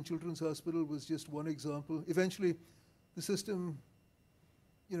Women's and Children's Hospital was just one example. Eventually, the system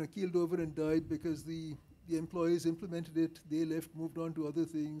keeled over and died because the employees implemented it, they left, moved on to other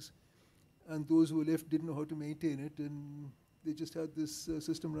things, and those who were left didn't know how to maintain it, and they just had this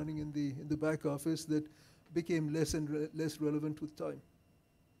system running in the back office that became less and less relevant with time.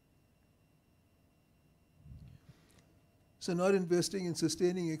 So not investing in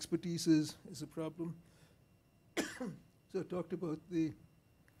sustaining expertise is a problem. So I talked about the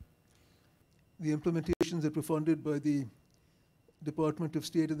implementations that were funded by the Department of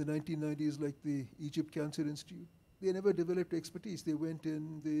State in the 1990s, like the Egypt Cancer Institute. They never developed expertise. They went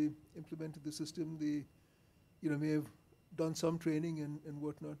in, they implemented the system, they may have done some training and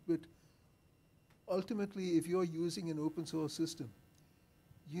whatnot. But ultimately, if you're using an open source system,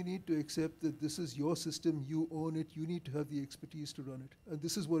 you need to accept that this is your system, you own it, you need to have the expertise to run it. And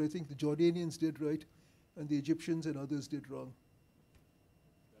this is what I think the Jordanians did right, and the Egyptians and others did wrong.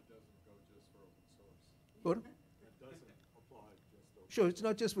 That doesn't go just for open source. Pardon? That doesn't apply just open Sure, it's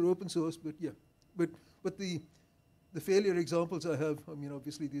not just for open source, but yeah. But the failure examples I have,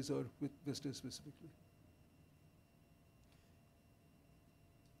 obviously these are with VistA specifically.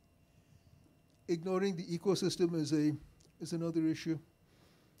 Ignoring the ecosystem is another issue.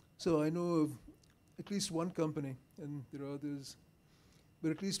 So I know of at least one company, and there are others,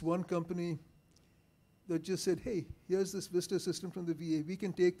 but at least one company that just said, hey, here's this VistA system from the VA. We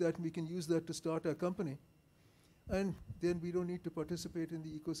can take that and we can use that to start our company. and then we don't need to participate in the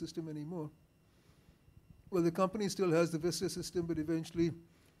ecosystem anymore. Well, the company still has the VistA system, but eventually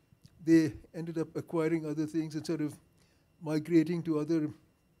they ended up acquiring other things and sort of migrating to other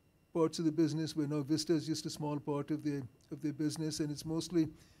parts of the business, where now VistA is just a small part of their business, and it's mostly,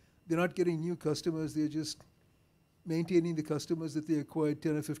 they're not getting new customers, they're just maintaining the customers that they acquired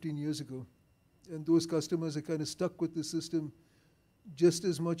 10 or 15 years ago. And those customers are kind of stuck with the system just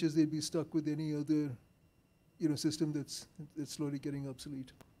as much as they'd be stuck with any other, system that's slowly getting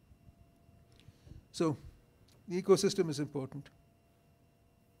obsolete. So the ecosystem is important.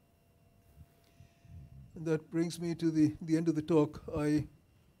 And that brings me to the end of the talk. I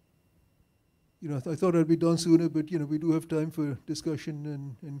thought I'd be done sooner, but we do have time for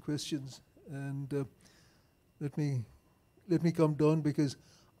discussion and questions. And let me come down, because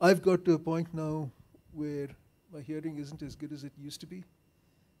I've got to a point now where my hearing isn't as good as it used to be.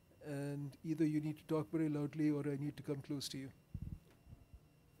 And either you need to talk very loudly or I need to come close to you.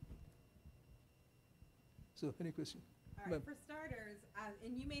 So, any question? All right, for starters,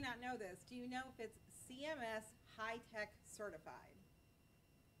 and you may not know this, do you know if it's CMS high-tech certified?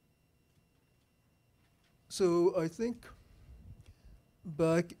 So I think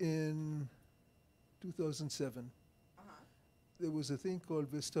back in 2007, there was a thing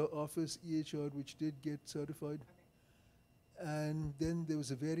called VistA Office EHR, which did get certified. Okay. And then there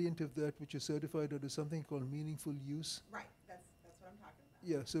was a variant of that which is certified under something called meaningful use. Right, that's what I'm talking about.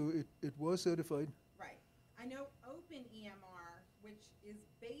 Yeah, so it was certified. Right. I know Open EMR, which is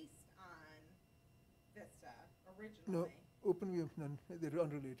based on VistA originally. No, Open, we have none. They're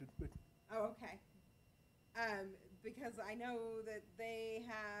unrelated. But Oh, okay. Because I know that they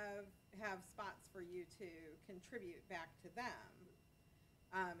have spots for you to contribute back to them,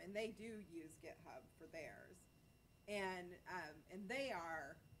 and they do use GitHub for theirs, and they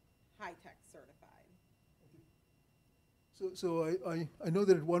are high-tech certified. So I know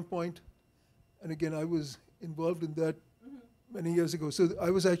that at one point, and again, I was involved in that many years ago. So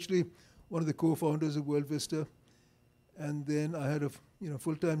I was actually one of the co-founders of World VistA, and then I had a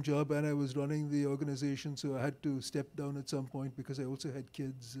full-time job, and I was running the organization, so I had to step down at some point because I also had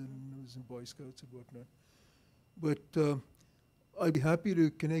kids and was in Boy Scouts and whatnot. But I'd be happy to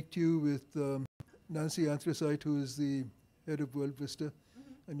connect you with Nancy Anthracite, who is the head of World VistA,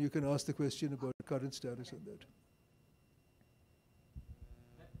 and you can ask the question about current status on that.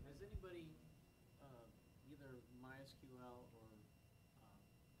 Has anybody, either MySQL or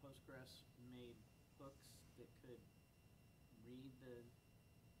Postgres, made hooks that could read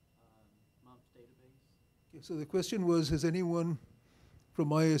the MUMPS database? Okay, so the question was, has anyone from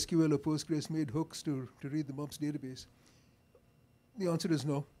MySQL or Postgres made hooks to read the MUMPS database? The answer is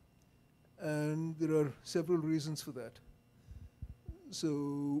no. And there are several reasons for that.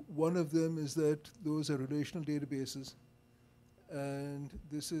 So one of them is that those are relational databases, and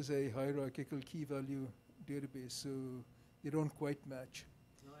this is a hierarchical key value database, so they don't quite match.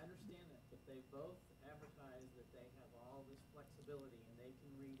 No, I understand that, but they both advertise that they have all this flexibility and they can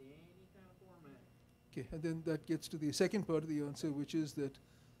read any kind of format. Okay, and then that gets to the second part of the answer, which is that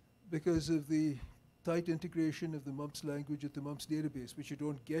because of the tight integration of the MUMPS language with the MUMPS database, which you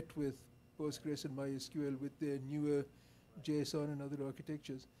don't get with Postgres and MySQL with their newer JSON and other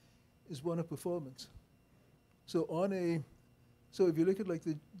architectures, is one of performance. So so if you look at like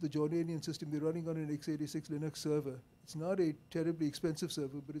the Jordanian system, they're running on an x86 Linux server. It's not a terribly expensive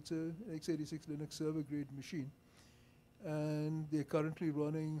server, but it's an x86 Linux server grade machine. And they're currently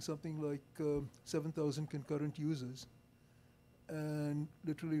running something like 7,000 concurrent users, and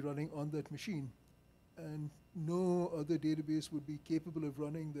literally running on that machine. And no other database would be capable of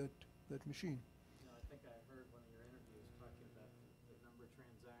running that machine. No, I think I heard one of your interviews talking about the number of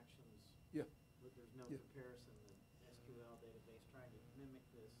transactions. Yeah. But there's no Yeah. comparison. The SQL database trying to mimic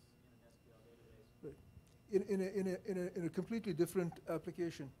this in an SQL database. Right. In a completely different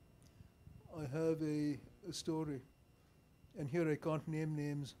application, I have a story, and here I can't name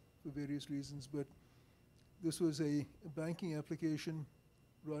names for various reasons, but this was a banking application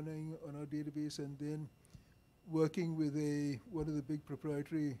running on our database, and then working with one of the big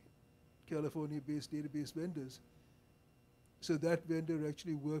proprietary California-based database vendors. So that vendor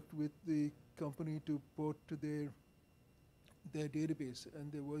actually worked with the company to port to their database,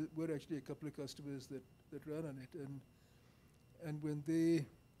 and there were actually a couple of customers that ran on it, and when they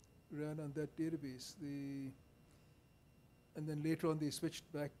ran on that database, and then later on they switched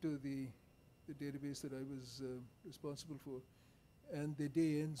back to the database that I was responsible for, and the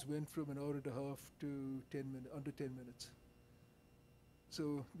day ends went from an hour and a half to under 10 minutes.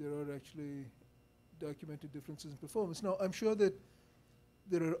 So there are actually documented differences in performance. Now, I'm sure that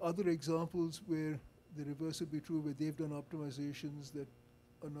there are other examples where the reverse would be true, where they've done optimizations that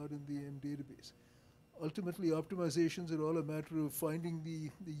are not in the M database. Ultimately, optimizations are all a matter of finding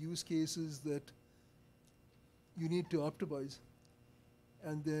the use cases that you need to optimize,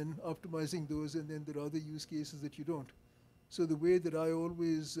 and then optimizing those, and then there are other use cases that you don't. So the way that I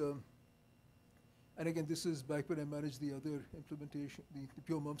always, and again, this is back when I managed the other implementation, the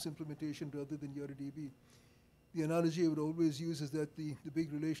pure mumps implementation rather than YaraDB. The analogy I would always use is that the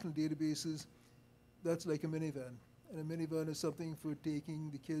big relational databases, that's like a minivan. And a minivan is something for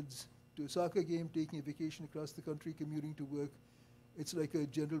taking the kids to a soccer game, taking a vacation across the country, commuting to work. It's like a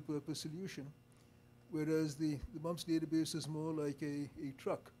general purpose solution. Whereas the mumps database is more like a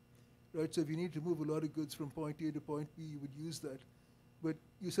truck, right? So if you need to move a lot of goods from point A to point B, you would use that. But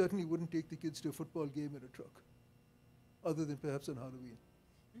you certainly wouldn't take the kids to a football game in a truck, other than perhaps on Halloween.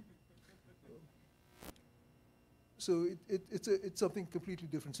 So it's something completely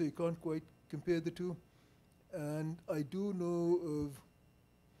different. So you can't quite compare the two. And I do know of,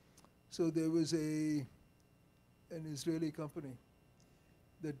 so there was an Israeli company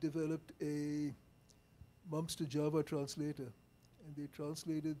that developed a mumps to Java translator, and they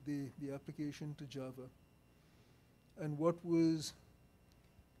translated the application to Java. And what was,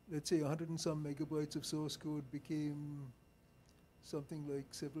 let's say, 100 and some megabytes of source code became something like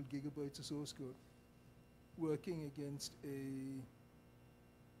several gigabytes of source code, working against a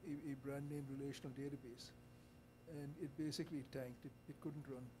brand name relational database. And it basically tanked. It couldn't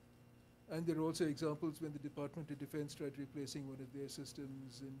run. And there are also examples when the Department of Defense tried replacing one of their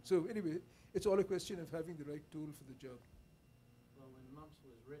systems. And so anyway, it's all a question of having the right tool for the job. Well, when mumps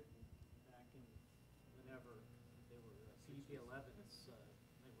was written back in whenever they were PDP-11s,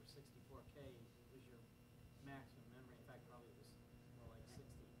 they were 64K was your maximum memory. In fact, probably it was more like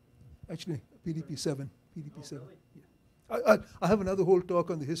 60. Actually, PDP-7. PDP-7. Oh, really? Yeah. I have another whole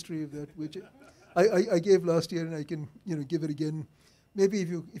talk on the history of that, which I gave last year, and I can give it again. Maybe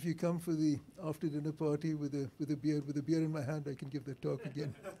if you come for the after dinner party with a beer in my hand, I can give that talk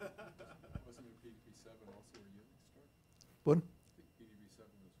again. Wasn't it PDP-7 also where Unix started? Pardon? I think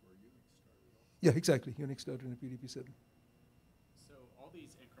PDP-7 was where Unix started also. Yeah, exactly. Unix started in PDP-7. So all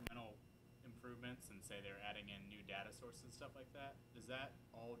these incremental improvements, and say they're adding in new data sources and stuff like that, is that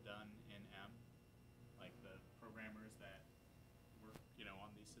all done in M? Like the programmers that work, on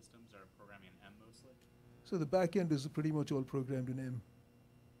these systems are programming in M mostly? So the back end is pretty much all programmed in M,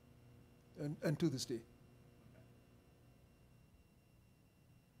 and to this day.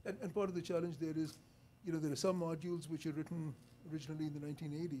 Okay. And part of the challenge there is, there are some modules which are written originally in the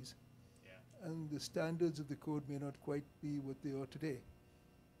 1980s, Yeah. and the standards of the code may not quite be what they are today.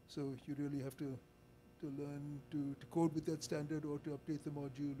 So you really have to learn to code with that standard or to update the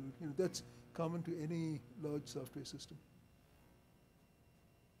module. That's common to any large software system.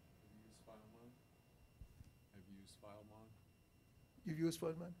 Have you used FileMon? You've used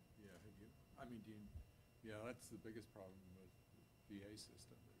FileMan? Yeah, have you? I mean, that's the biggest problem with the VA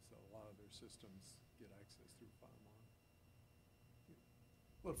system, is that a lot of their systems get access through FileMon.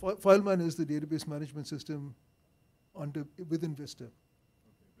 Well, FileMan is the database management system within VistA.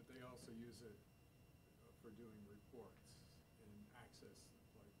 Okay, but they also use it for doing reports and access.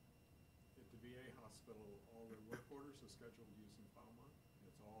 Like at the VA hospital, all their work orders are scheduled using FileMon.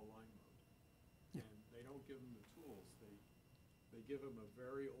 It's all line mode. Yeah. And they don't give them the tools. They give them a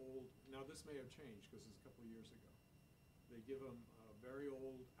very old, now this may have changed because it's a couple of years ago. They give them a very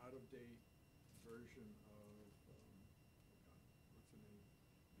old, out-of-date version of, what's the name?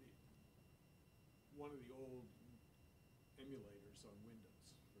 One of the old emulators on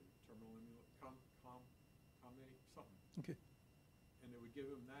Windows for terminal emulator, something. Okay. And they would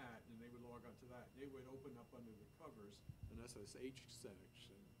give them that, and they would log onto that. They would open up under the covers an SSH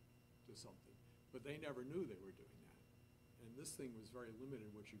section to something, but they never knew they were doing that. And this thing was very limited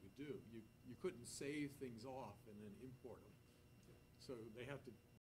in what you could do. You couldn't save things off and then import them. So they have to